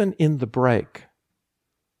even in the break,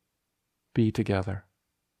 be together?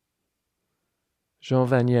 Jean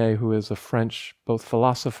Vanier, who is a French both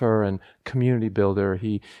philosopher and community builder,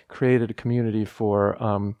 he created a community for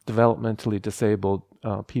developmentally disabled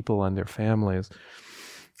people and their families,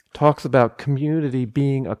 talks about community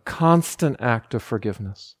being a constant act of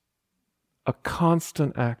forgiveness, a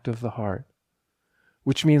constant act of the heart,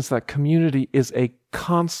 which means that community is a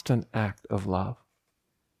constant act of love.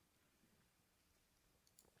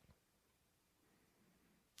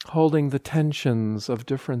 Holding the tensions of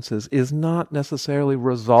differences is not necessarily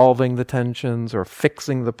resolving the tensions or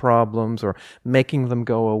fixing the problems or making them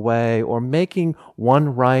go away or making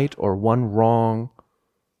one right or one wrong.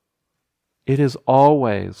 It is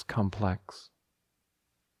always complex.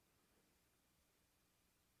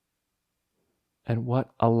 And what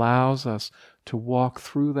allows us to walk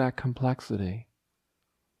through that complexity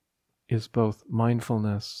is both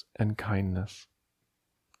mindfulness and kindness.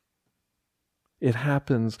 It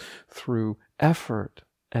happens through effort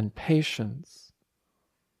and patience,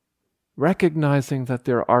 recognizing that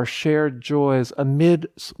there are shared joys amid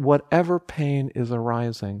whatever pain is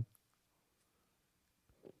arising,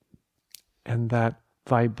 and that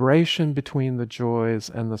vibration between the joys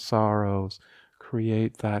and the sorrows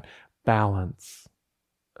create that balance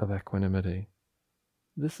of equanimity.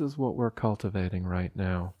 This is what we're cultivating right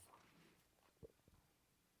now.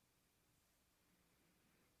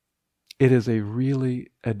 It is a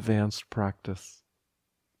really advanced practice,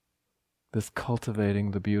 this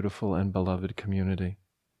cultivating the beautiful and beloved community.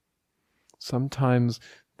 Sometimes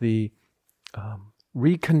the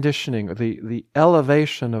reconditioning, the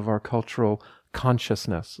elevation of our cultural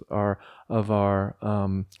consciousness, of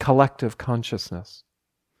our collective consciousness,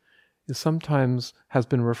 is sometimes has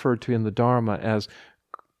been referred to in the Dharma as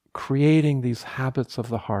creating these habits of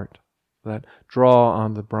the heart that draw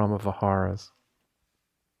on the Brahma Viharas.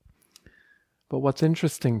 But what's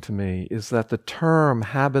interesting to me is that the term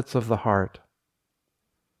habits of the heart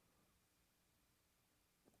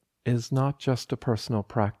is not just a personal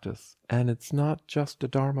practice, and it's not just a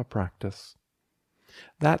Dharma practice.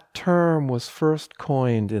 That term was first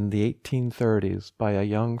coined in the 1830s by a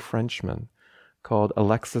young Frenchman called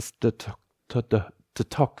Alexis de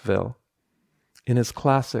Tocqueville in his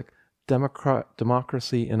classic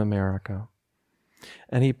Democracy in America.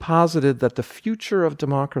 And he posited that the future of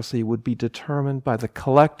democracy would be determined by the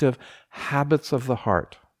collective habits of the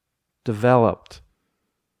heart developed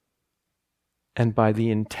and by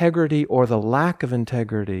the integrity or the lack of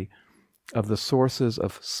integrity of the sources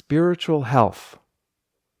of spiritual health,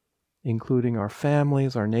 including our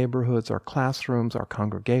families, our neighborhoods, our classrooms, our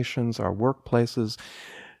congregations, our workplaces,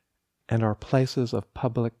 and our places of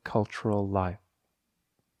public cultural life.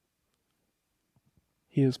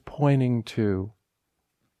 He is pointing to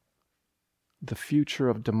the future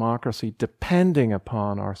of democracy depending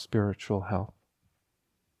upon our spiritual health.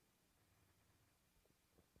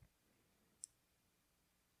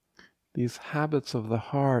 These habits of the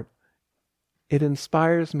heart, it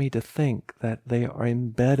inspires me to think that they are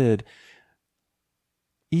embedded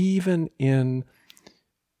even in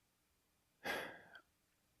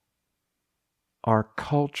our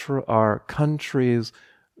culture, our country's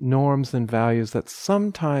norms and values that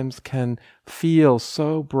sometimes can feel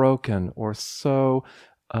so broken or so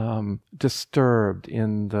disturbed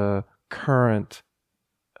in the current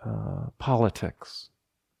politics.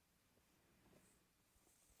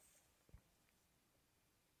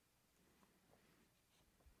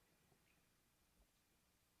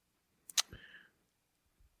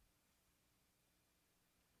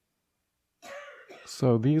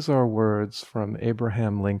 So these are words from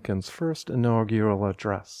Abraham Lincoln's first inaugural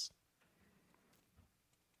address.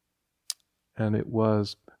 And it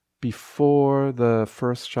was before the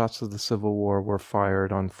first shots of the Civil War were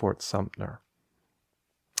fired on Fort Sumter.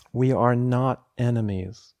 We are not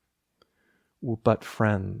enemies, but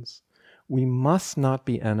friends. We must not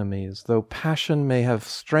be enemies. Though passion may have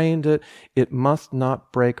strained it, it must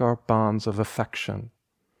not break our bonds of affection.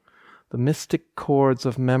 The mystic cords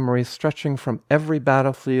of memory stretching from every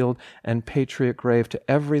battlefield and patriot grave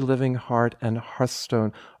to every living heart and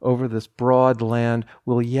hearthstone over this broad land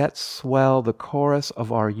will yet swell the chorus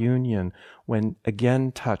of our union when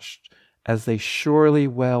again touched, as they surely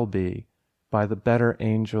will be, by the better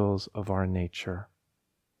angels of our nature.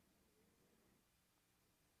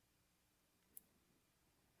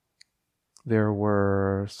 There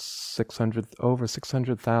were over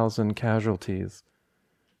 600,000 casualties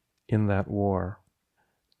in that war.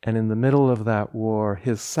 And in the middle of that war,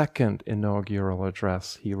 his second inaugural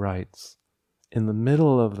address, he writes, in the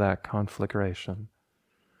middle of that conflagration,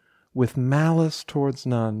 with malice towards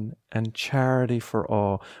none and charity for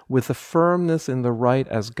all, with a firmness in the right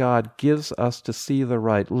as God gives us to see the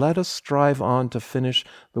right, let us strive on to finish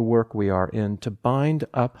the work we are in, to bind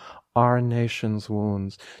up our nation's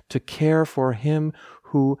wounds, to care for him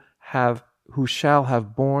who shall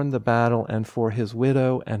have borne the battle, and for his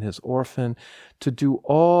widow and his orphan, to do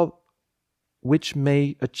all which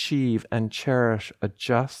may achieve and cherish a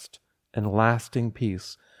just and lasting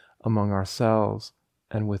peace among ourselves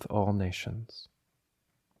and with all nations.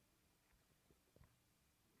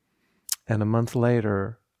 And a month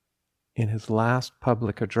later, in his last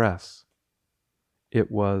public address,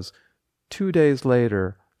 it was 2 days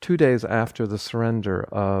later, 2 days after the surrender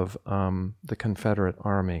of the Confederate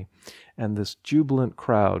Army, and this jubilant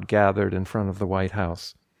crowd gathered in front of the White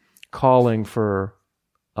House, calling for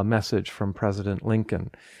a message from President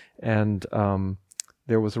Lincoln. And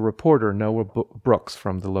there was a reporter, Noah Brooks,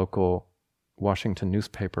 from the local Washington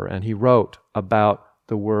newspaper, and he wrote about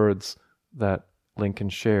the words that Lincoln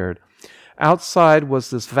shared. Outside was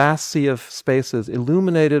this vast sea of spaces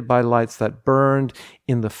illuminated by lights that burned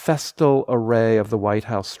in the festal array of the White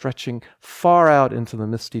House, stretching far out into the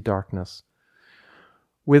misty darkness.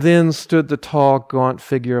 Within stood the tall, gaunt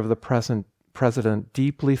figure of the president,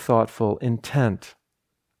 deeply thoughtful, intent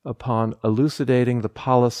upon elucidating the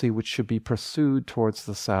policy which should be pursued towards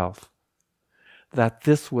the South. That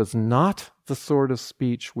this was not the sort of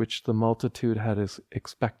speech which the multitude had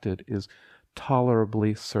expected is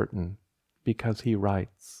tolerably certain, because he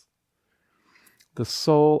writes, "The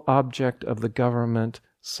sole object of the government,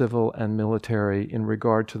 civil and military, in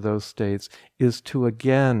regard to those states, is to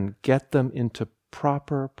again get them into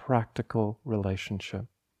proper practical relationship.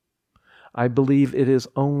 I believe it is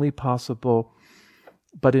only possible,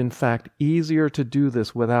 but in fact easier to do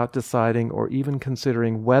this without deciding or even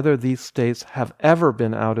considering whether these states have ever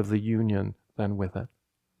been out of the Union than with it.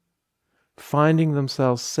 finding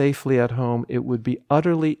themselves safely at home, it would be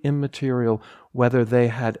utterly immaterial whether they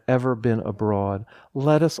had ever been abroad.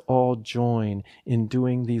 Let us all join in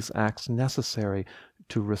doing these acts necessary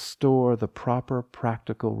to restore the proper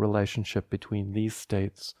practical relationship between these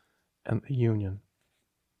states and the Union.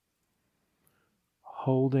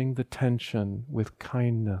 Holding the tension with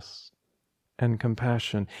kindness and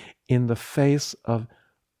compassion in the face of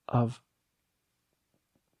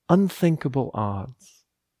unthinkable odds.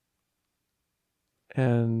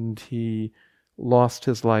 And he lost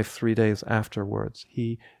his life 3 days afterwards.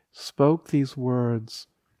 He spoke these words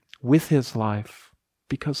with his life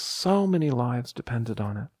because so many lives depended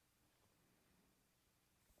on it.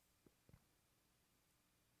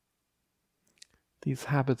 These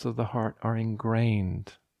habits of the heart are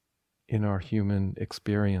ingrained in our human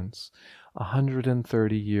experience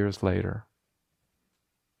 130 years later.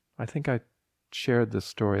 I think I shared this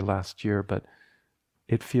story last year, but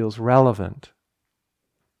it feels relevant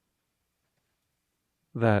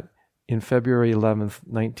that in February 11th,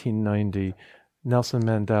 1990, Nelson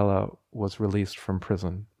Mandela was released from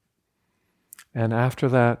prison. And after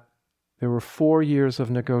that, there were 4 years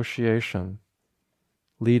of negotiation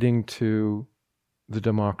leading to the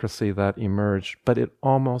democracy that emerged, but it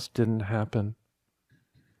almost didn't happen.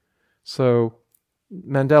 So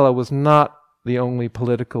Mandela was not the only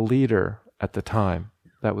political leader at the time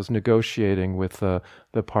that was negotiating with the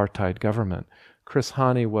apartheid government. Chris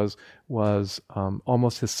Hani was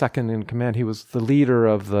almost his second in command. He was the leader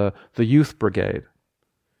of the youth brigade.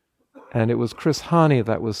 And it was Chris Hani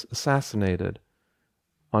that was assassinated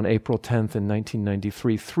on April 10th in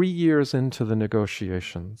 1993, 3 years into the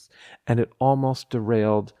negotiations. And it almost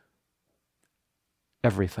derailed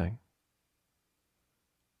everything.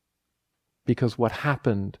 Because what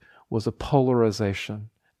happened was a polarization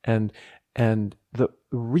and the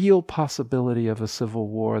real possibility of a civil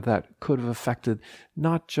war that could have affected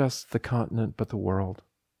not just the continent but the world.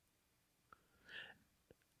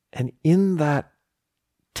 And in that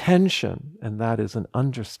tension, and that is an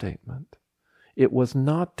understatement, it was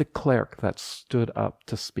not de Klerk that stood up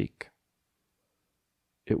to speak.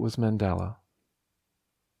 It was Mandela.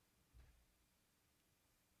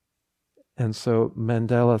 And so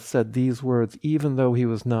Mandela said these words, even though he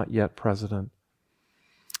was not yet president.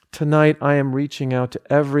 Tonight I am reaching out to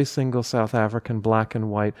every single South African, black and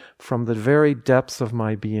white, from the very depths of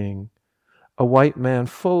my being. A white man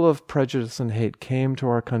full of prejudice and hate came to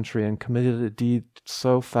our country and committed a deed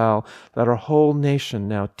so foul that our whole nation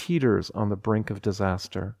now teeters on the brink of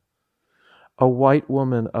disaster. A white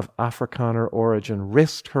woman of Afrikaner origin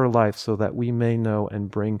risked her life so that we may know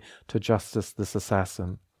and bring to justice this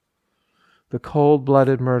assassin. The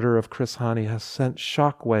cold-blooded murder of Chris Hani has sent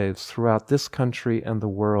shockwaves throughout this country and the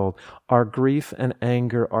world. Our grief and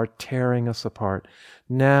anger are tearing us apart.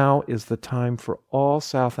 Now is the time for all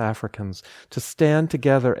South Africans to stand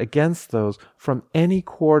together against those from any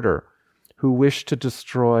quarter who wish to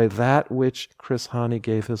destroy that which Chris Hani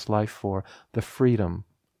gave his life for, the freedom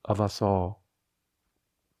of us all.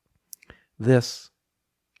 This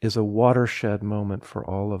is a watershed moment for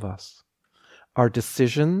all of us. Our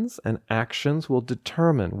decisions and actions will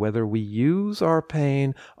determine whether we use our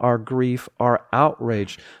pain, our grief, our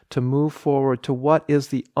outrage to move forward to what is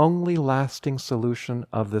the only lasting solution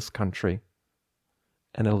of this country: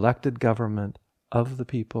 an elected government of the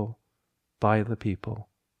people, by the people,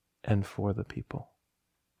 and for the people.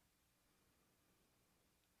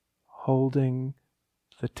 Holding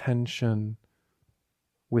the tension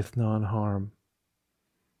with non-harm,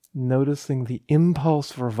 noticing the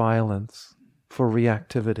impulse for violence, for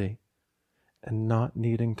reactivity, and not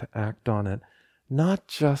needing to act on it, not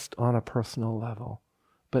just on a personal level,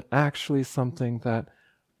 but actually something that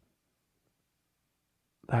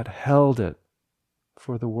held it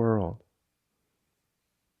for the world.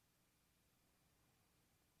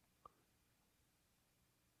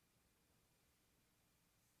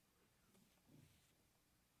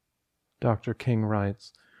 Dr. King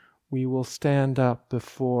writes, "We will stand up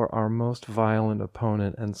before our most violent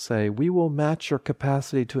opponent and say, we will match your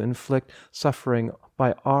capacity to inflict suffering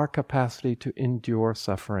by our capacity to endure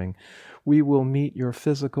suffering. We will meet your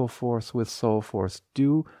physical force with soul force.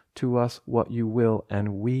 Do to us what you will,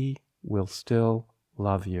 and we will still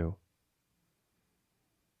love you.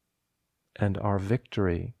 And our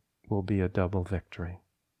victory will be a double victory."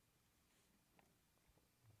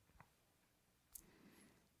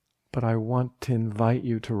 But I want to invite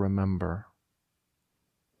you to remember,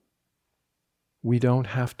 we don't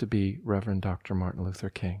have to be Reverend Dr. Martin Luther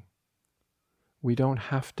King. We don't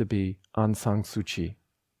have to be Aung San Suu Kyi.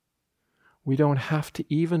 We don't have to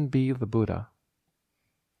even be the Buddha.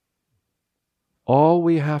 All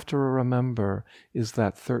we have to remember is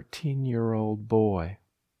that 13-year-old boy,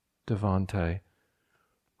 Devante,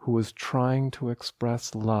 who was trying to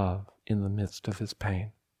express love in the midst of his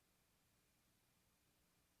pain.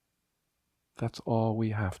 That's all we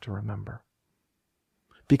have to remember.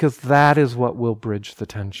 Because that is what will bridge the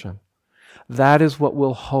tension. That is what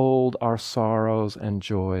will hold our sorrows and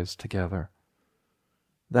joys together.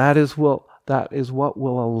 That is what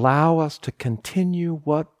will allow us to continue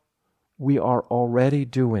what we are already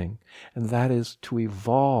doing, and that is to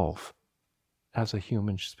evolve as a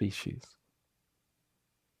human species.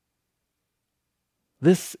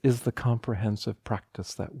 This is the comprehensive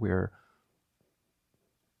practice that we're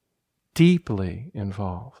deeply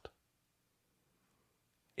involved.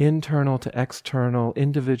 Internal to external,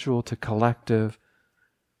 individual to collective.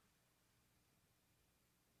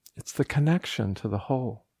 It's the connection to the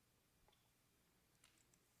whole.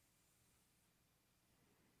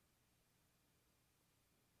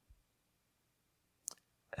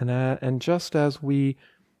 And just as we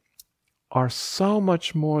are so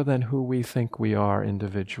much more than who we think we are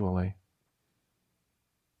individually,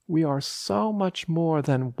 we are so much more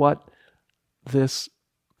than what this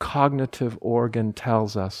cognitive organ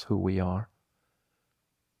tells us who we are.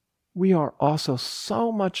 We are also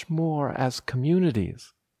so much more as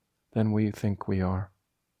communities than we think we are.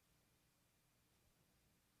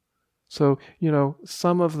 So,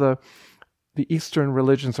 some of the Eastern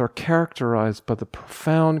religions are characterized by the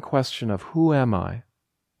profound question of who am I?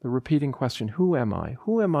 The repeating question, who am I?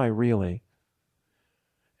 Who am I really?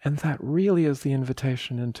 And that really is the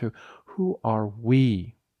invitation into who are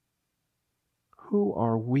we? Who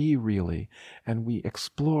are we really? And we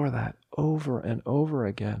explore that over and over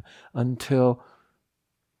again until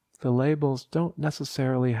the labels don't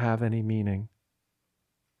necessarily have any meaning.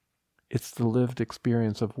 It's the lived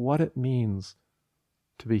experience of what it means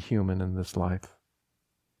to be human in this life.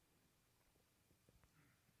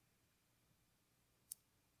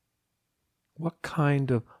 What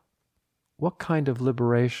kind of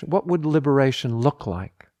liberation, what would liberation look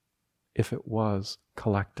like if it was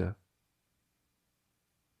collective?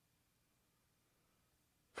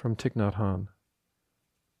 From Thich Nhat Hanh.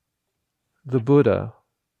 The Buddha,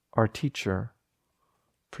 our teacher,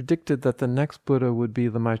 predicted that the next Buddha would be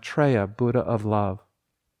the Maitreya, Buddha of love.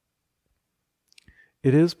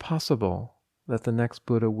 It is possible that the next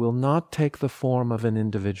Buddha will not take the form of an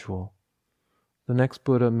individual. The next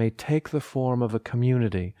Buddha may take the form of a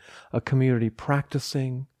community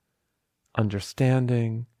practicing,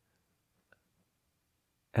 understanding,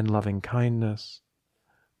 and loving kindness,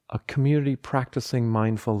 a community practicing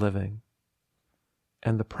mindful living.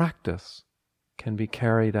 And the practice can be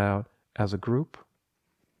carried out as a group,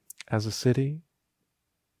 as a city,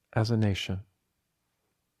 as a nation.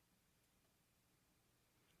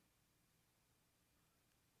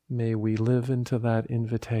 May we live into that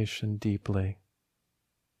invitation deeply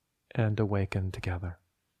and awaken together.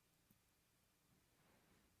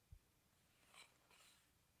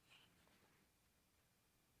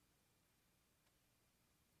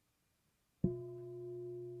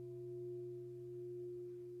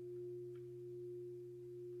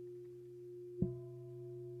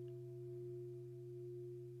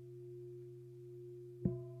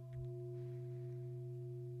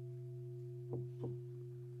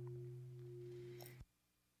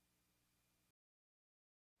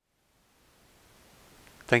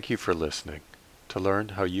 Thank you for listening. To learn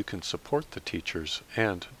how you can support the teachers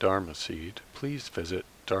and Dharma Seed, please visit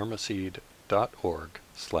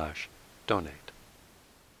dharmaseed.org/donate.